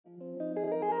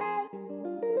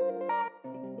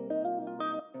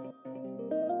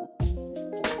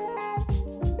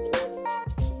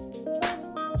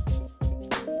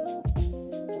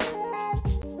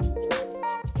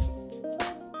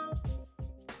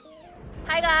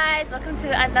Hi guys, welcome to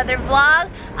another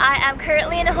vlog. I am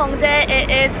currently in Hongdae.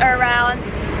 It is around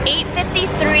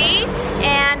 8:53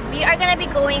 and we are going to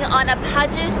be going on a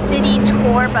Paju city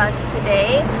tour bus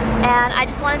today. And I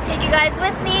just want to take you guys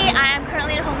with me. I am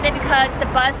currently in Hongdae because the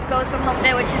bus goes from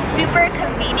Hongdae, which is super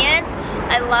convenient.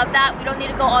 I love that. We don't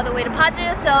need to go all the way to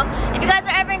Paju. So if you guys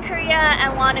are ever in Korea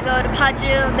and want to go to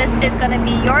Paju, this is going to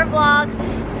be your vlog.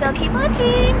 So keep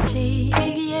watching.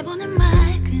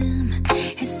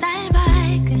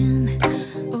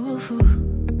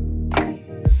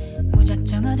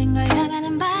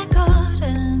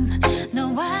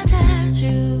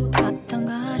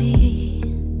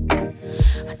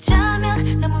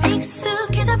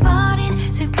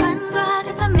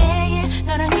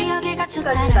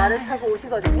 여기까지 말을 타고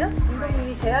오시거든요.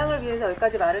 이 대항을 위해서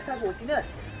여기까지 말을 타고 오시면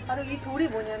바로 이 돌이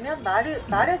뭐냐면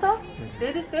말에서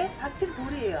내릴 때 받친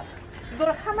돌이에요.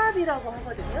 이걸 하마비라고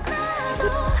하거든요.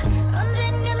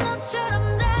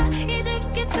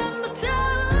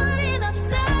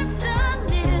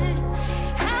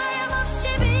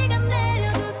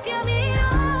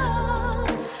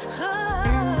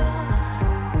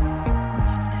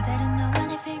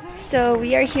 So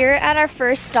we are here at our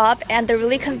first stop, and the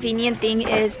really convenient thing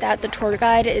is that the tour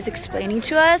guide is explaining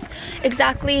to us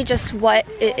exactly just what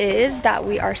it is that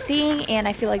we are seeing, and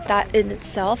I feel like that in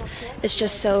itself is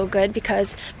just so good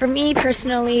because for me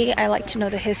personally, I like to know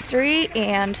the history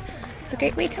and it's a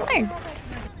great way to learn.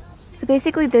 So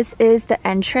basically this is the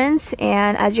entrance,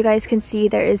 and as you guys can see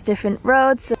there is different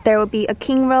roads. So there will be a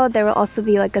king road, there will also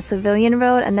be like a civilian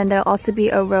road, and then there will also be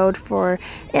a road for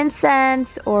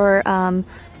incense or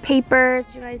papers.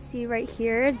 As you guys see right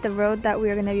here, the road that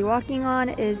we are going to be walking on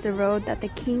is the road that the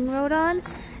king rode on,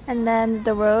 and then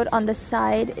the road on the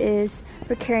side is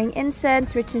for carrying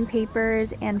incense, written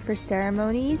papers, and for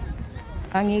ceremonies.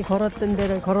 왕이 걸었던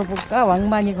데를 걸어볼까?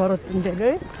 왕만이 걸었던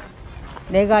데를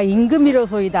내가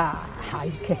임금이로소이다.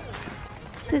 이렇게.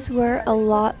 This is where a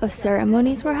lot of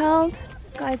ceremonies were held.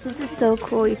 Guys, this is so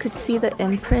cool. You could see the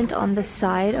imprint on the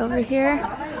side over here.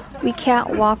 We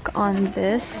can't walk on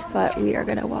this, but we are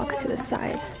gonna walk to the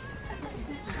side.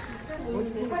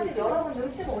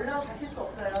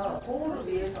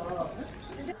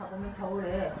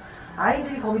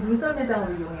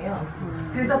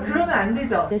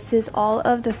 This is all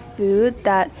of the food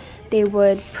that they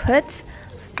would put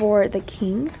for the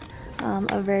king.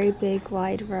 A very big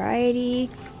wide variety.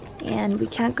 And we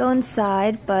can't go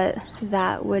inside, but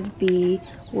that would be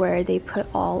where they put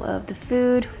all of the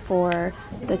food for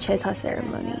the Chesa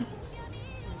ceremony.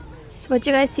 So what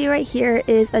you guys see right here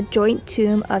is a joint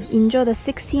tomb of Injo, the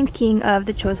 16th king of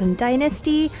the Joseon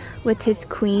dynasty, with his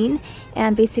queen.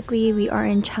 And basically we are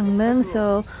in Changmung,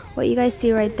 so what you guys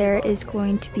see right there is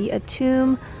going to be a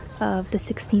tomb of the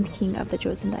 16th king of the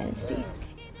Joseon dynasty.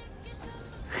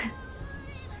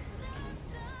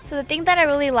 So the thing that I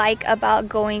really like about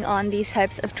going on these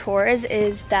types of tours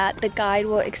is that the guide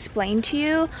will explain to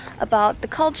you about the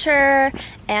culture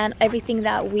and everything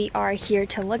that we are here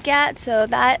to look at. So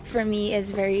that for me is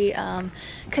very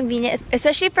convenient,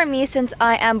 especially for me since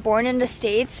I am born in the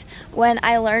States. When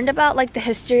I learned about like the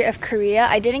history of Korea,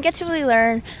 I didn't get to really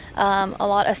learn a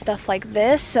lot of stuff like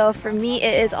this. So for me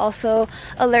it is also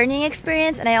a learning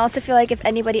experience, and I also feel like if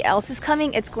anybody else is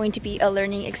coming, it's going to be a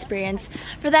learning experience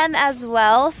for them as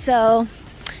well. So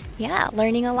yeah,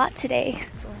 learning a lot today.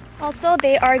 Also,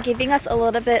 they are giving us a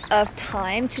little bit of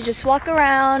time to just walk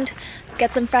around,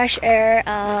 get some fresh air.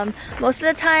 Most of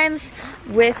the times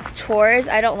with tours,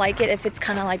 I don't like it if it's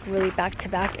kind of like really back to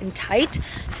back and tight.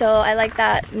 So I like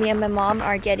that me and my mom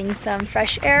are getting some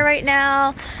fresh air right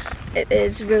now. It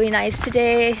is really nice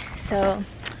today, so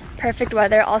perfect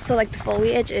weather. Also, like the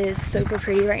foliage is super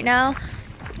pretty right now,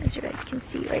 as you guys can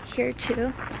see right here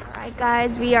too. Alright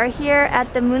guys, we are here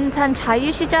at the Munsan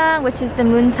Jayu-Shijang, which is the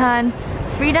Munsan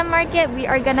Freedom Market. We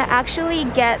are gonna actually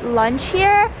get lunch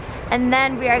here, and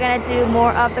then we are gonna do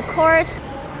more of the course.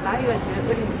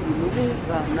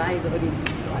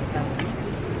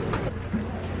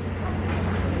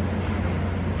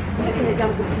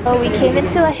 So we came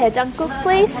into a haejanguk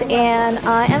place, and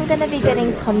I am gonna be getting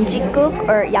seomjikguk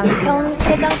or yangpyeong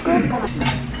haejanguk.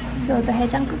 So the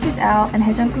haejanguk is out, and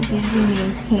haejanguk usually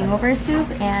means hangover soup,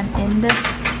 and in this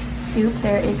soup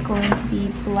there is going to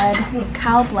be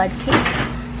cow blood cake.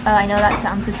 I know that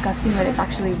sounds disgusting, but it's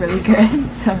actually really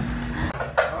good. So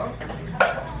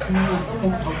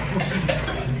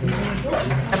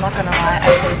I'm not gonna lie,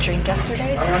 I did drink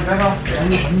yesterday, so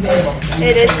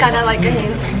it is kind of like a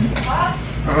hangover.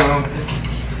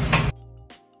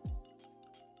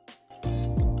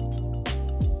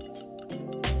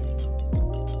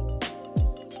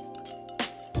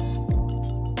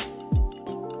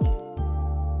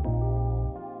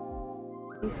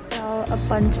 a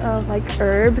bunch of like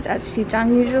herbs at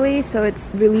Sijang usually, so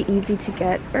it's really easy to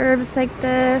get herbs like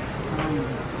this.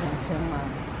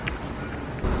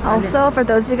 Also, for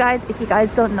those of you guys, if you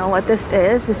guys don't know what this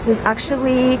is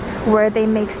actually where they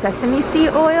make sesame seed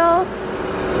oil.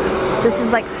 This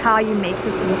is like how you make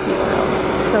sesame seed oil.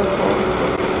 It's so cool.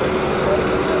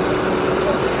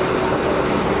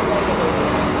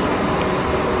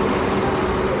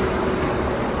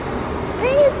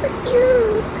 Hey, it's so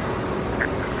cute!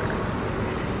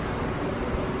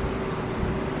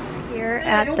 Here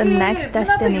at the next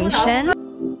destination.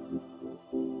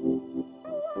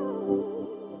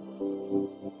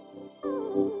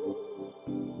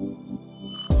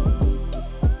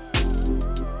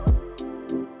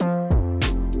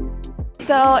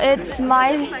 So it's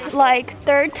my like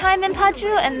third time in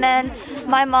Paju, and then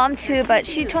my mom too, but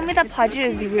she told me that Paju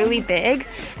is really big.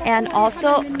 And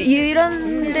also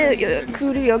이런데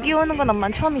그리고 여기 오는 건 엄마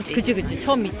처음이지? 그치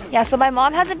처음이지. Yeah, so my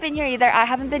mom hasn't been here either. I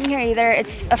haven't been here either.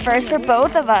 It's a first for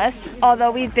both of us, although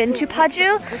we've been to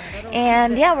Paju.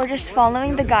 And yeah, we're just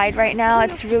following the guide right now.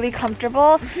 It's really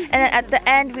comfortable. And then at the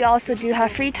end, we also do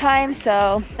have free time.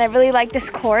 So I really like this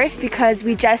course because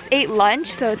we just ate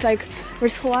lunch. So it's like we're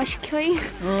소화시켜ing,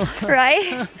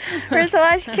 right? We're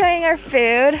소화시켜ing our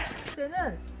food.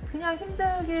 그때는 그냥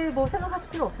힘들게 뭐 생각하실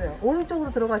필요 없어요. 오른쪽으로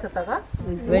들어가셨다가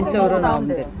왼쪽으로 나오면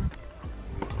돼.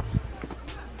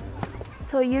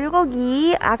 So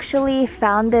Yulgogi actually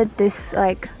founded this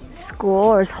like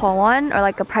school or Hwon or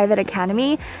like a private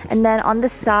academy, and then on the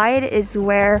side is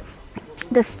where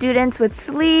the students would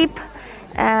sleep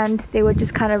and they would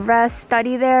just kind of rest,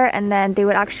 study there, and then they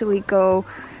would actually go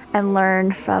and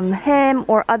learn from him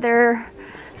or other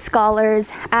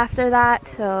scholars after that.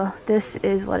 So this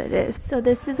is what it is. So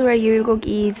this is where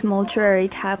Yulgogi's mortuary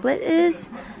tablet is.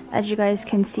 As you guys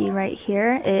can see right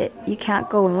here, you can't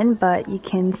go in, but you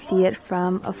can see it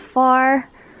from afar,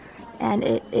 and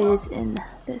it is in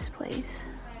this place.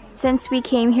 Since we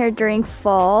came here during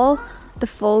fall, the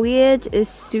foliage is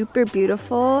super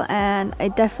beautiful, and I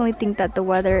definitely think that the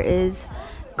weather is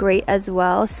great as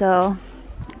well, so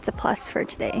it's a plus for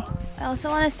today. I also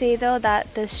want to say though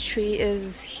that this tree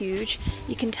is huge.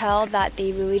 You can tell that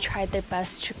they really tried their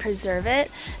best to preserve it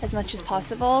as much as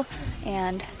possible,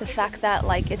 and the fact that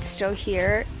like it's still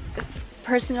here,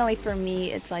 personally for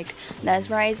me, it's like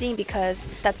mesmerizing because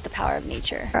that's the power of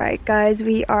nature. Alright guys,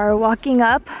 we are walking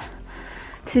up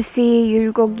to see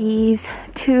Yulgogi's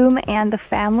tomb and the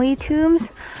family tombs.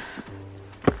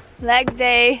 Leg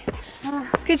day.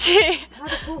 그치?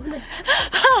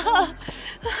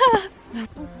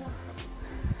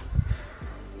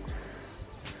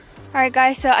 Alright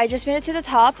guys, so I just made it to the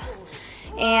top,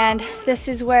 and this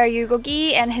is where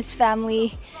Yulgogi and his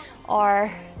family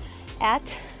are at,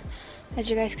 as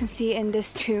you guys can see in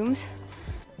this tombs.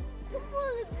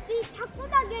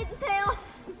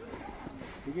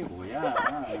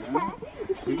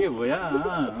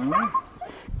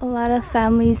 A lot of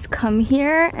families come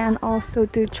here and also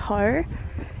do char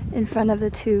in front of the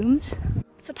tombs.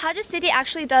 So Paju City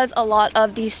actually does a lot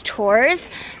of these tours.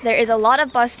 There is a lot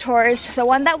of bus tours. The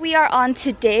one that we are on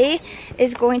today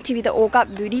is going to be the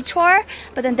Ogap Nuri tour,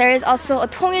 but then there is also a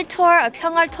Tongil tour, a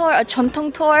Pyeongal tour, a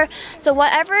Cheontong tour. So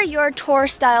whatever your tour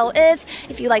style is,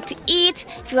 if you like to eat,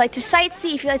 if you like to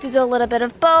sightsee, if you like to do a little bit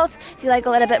of both, if you like a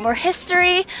little bit more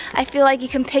history, I feel like you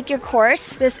can pick your course.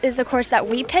 This is the course that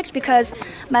we picked because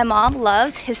my mom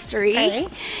loves history. Okay.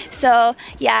 So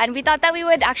yeah, and we thought that we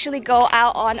would actually go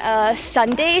out on a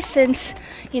Sunday since,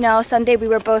 you know, Sunday we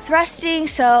were both resting.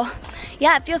 So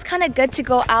yeah, it feels kind of good to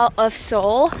go out of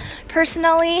Seoul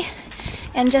personally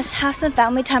and just have some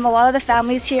family time. A lot of the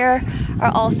families here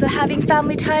are also having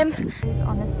family time. It is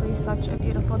honestly such a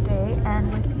beautiful day,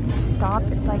 and with each stop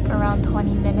it's like around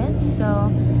 20 minutes,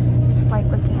 so just like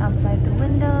looking outside the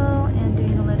window and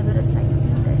doing a little bit of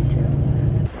sightseeing there too.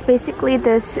 Basically,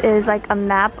 this is like a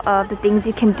map of the things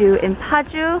you can do in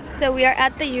Paju. So we are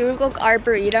at the Yulgok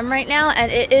Arboretum right now,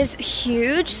 and it is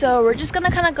huge. So we're just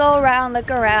gonna kind of go around, look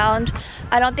around.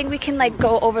 I don't think we can like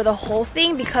go over the whole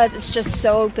thing because it's just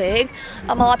so big.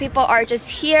 A lot of people are just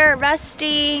here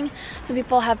resting. Some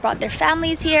people have brought their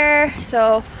families here.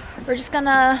 So we're just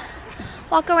gonna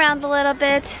walk around a little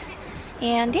bit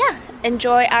and yeah,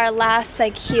 enjoy our last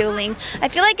like healing. I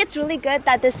feel like it's really good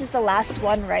that this is the last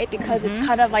one, right? Because it's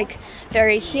kind of like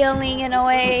very healing in a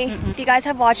way. If you guys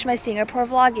have watched my Singapore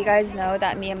vlog, you guys know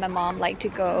that me and my mom like to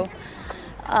go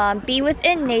be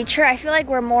within nature. I feel like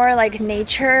we're more like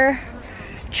nature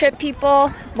trip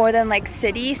people more than like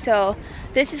city, so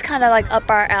this is kind of like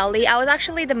up our alley. I was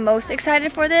actually the most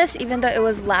excited for this, even though it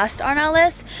was last on our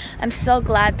list. I'm so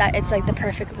glad that it's like the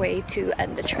perfect way to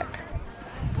end the trip.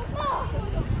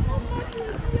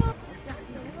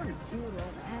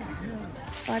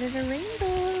 spotted a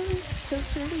rainbow. So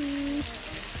pretty. I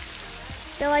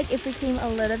feel like if we came a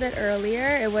little bit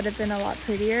earlier, it would have been a lot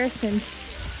prettier since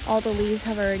all the leaves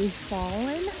have already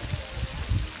fallen.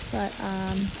 But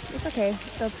it's okay,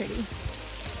 still pretty.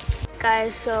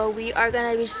 Guys, so we are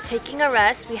gonna be just taking a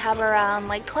rest. We have around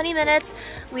like 20 minutes.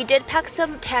 We did pack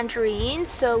some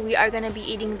tangerines, so we are gonna be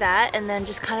eating that and then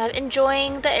just kind of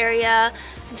enjoying the area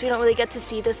since we don't really get to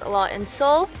see this a lot in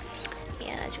Seoul.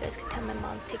 And as you guys can tell, my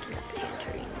mom's taking up the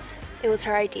tangerines. It was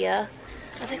her idea.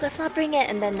 I was like, let's not bring it,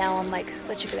 and then now I'm like,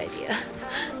 such a good idea.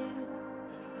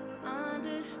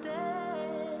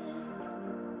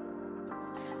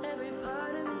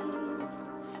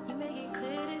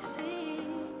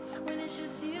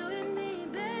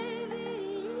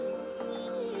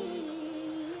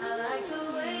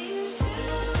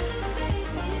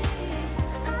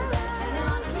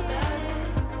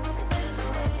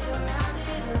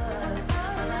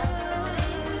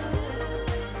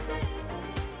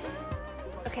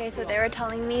 Okay, so they were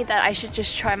telling me that I should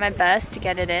just try my best to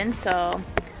get it in, so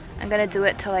I'm gonna do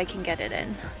it till I can get it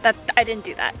in. I didn't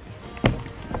do that.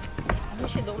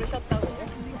 잠시 노르셨다고요?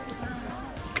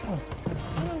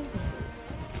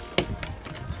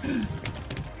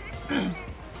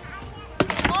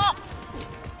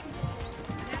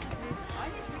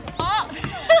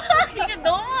 이게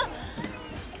너무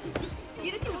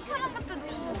이렇게 못하는 것도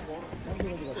너무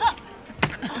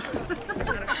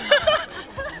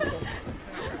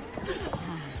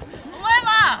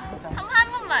해봐.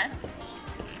 한 번만.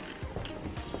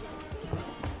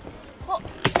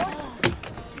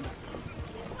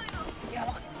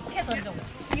 이렇게 던져.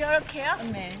 이렇게요?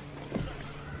 네.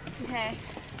 Okay.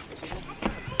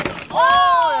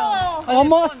 Oh!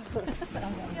 Almost.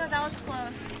 Yeah, that was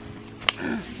close.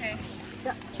 Okay.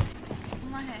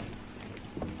 엄마 해.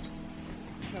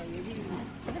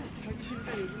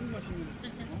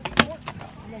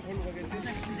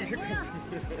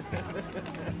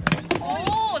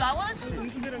 오, 나와는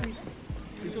힘들지?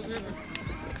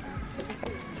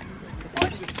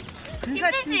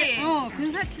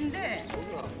 근사치인데.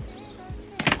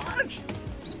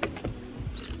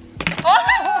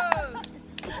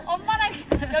 엄마랑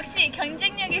역시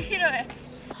경쟁력이 필요해.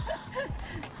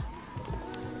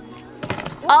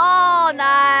 오,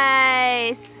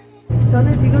 나이스.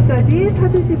 저는 지금까지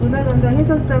파주시 문화관광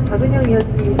해설사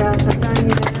박은영이었습니다.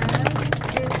 감사합니다.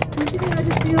 네, 조심히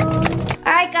가십시오.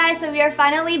 Alright guys, so we are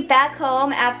finally back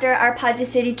home after our Paju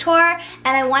City tour,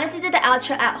 and I wanted to do the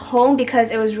outro at home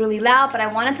because it was really loud, but I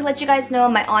wanted to let you guys know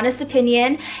my honest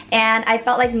opinion, and I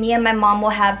felt like me and my mom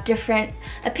will have different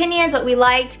opinions, what we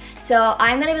liked, so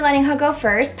I'm gonna be letting her go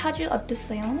first. Paju,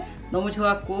 어땠어요? 너무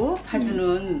좋았고,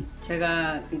 파주는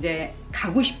제가 이제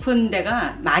가고 싶은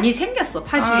데가 많이 생겼어,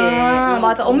 파주에.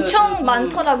 맞아, 엄청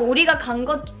많더라고. 우리가 간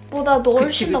것보다도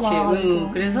훨씬 더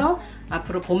많아. 그래서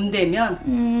앞으로 봄 되면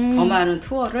더 많은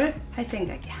투어를 할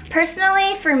생각이야.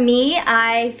 Personally, for me,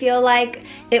 I feel like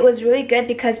it was really good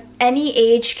because any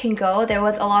age can go. There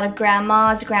was a lot of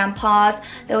grandmas, grandpas.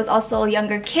 There was also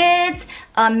younger kids,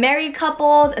 married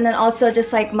couples, and then also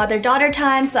just like mother-daughter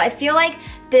time. So I feel like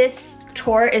this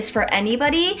tour is for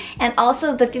anybody, and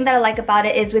also the thing that I like about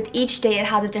it is with each day it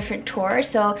has a different tour,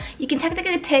 so you can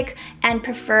technically pick and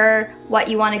prefer what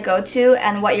you want to go to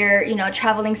and what your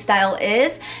traveling style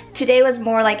is. Today was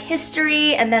more like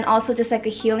history and then also just like a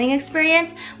healing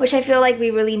experience, which I feel like we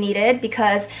really needed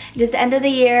because it is the end of the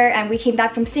year and we came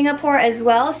back from Singapore as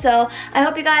well. So I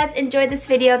hope you guys enjoyed this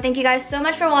video. Thank you guys so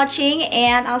much for watching,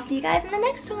 and I'll see you guys in the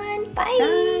next one.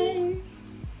 Bye.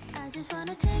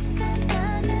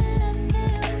 Bye.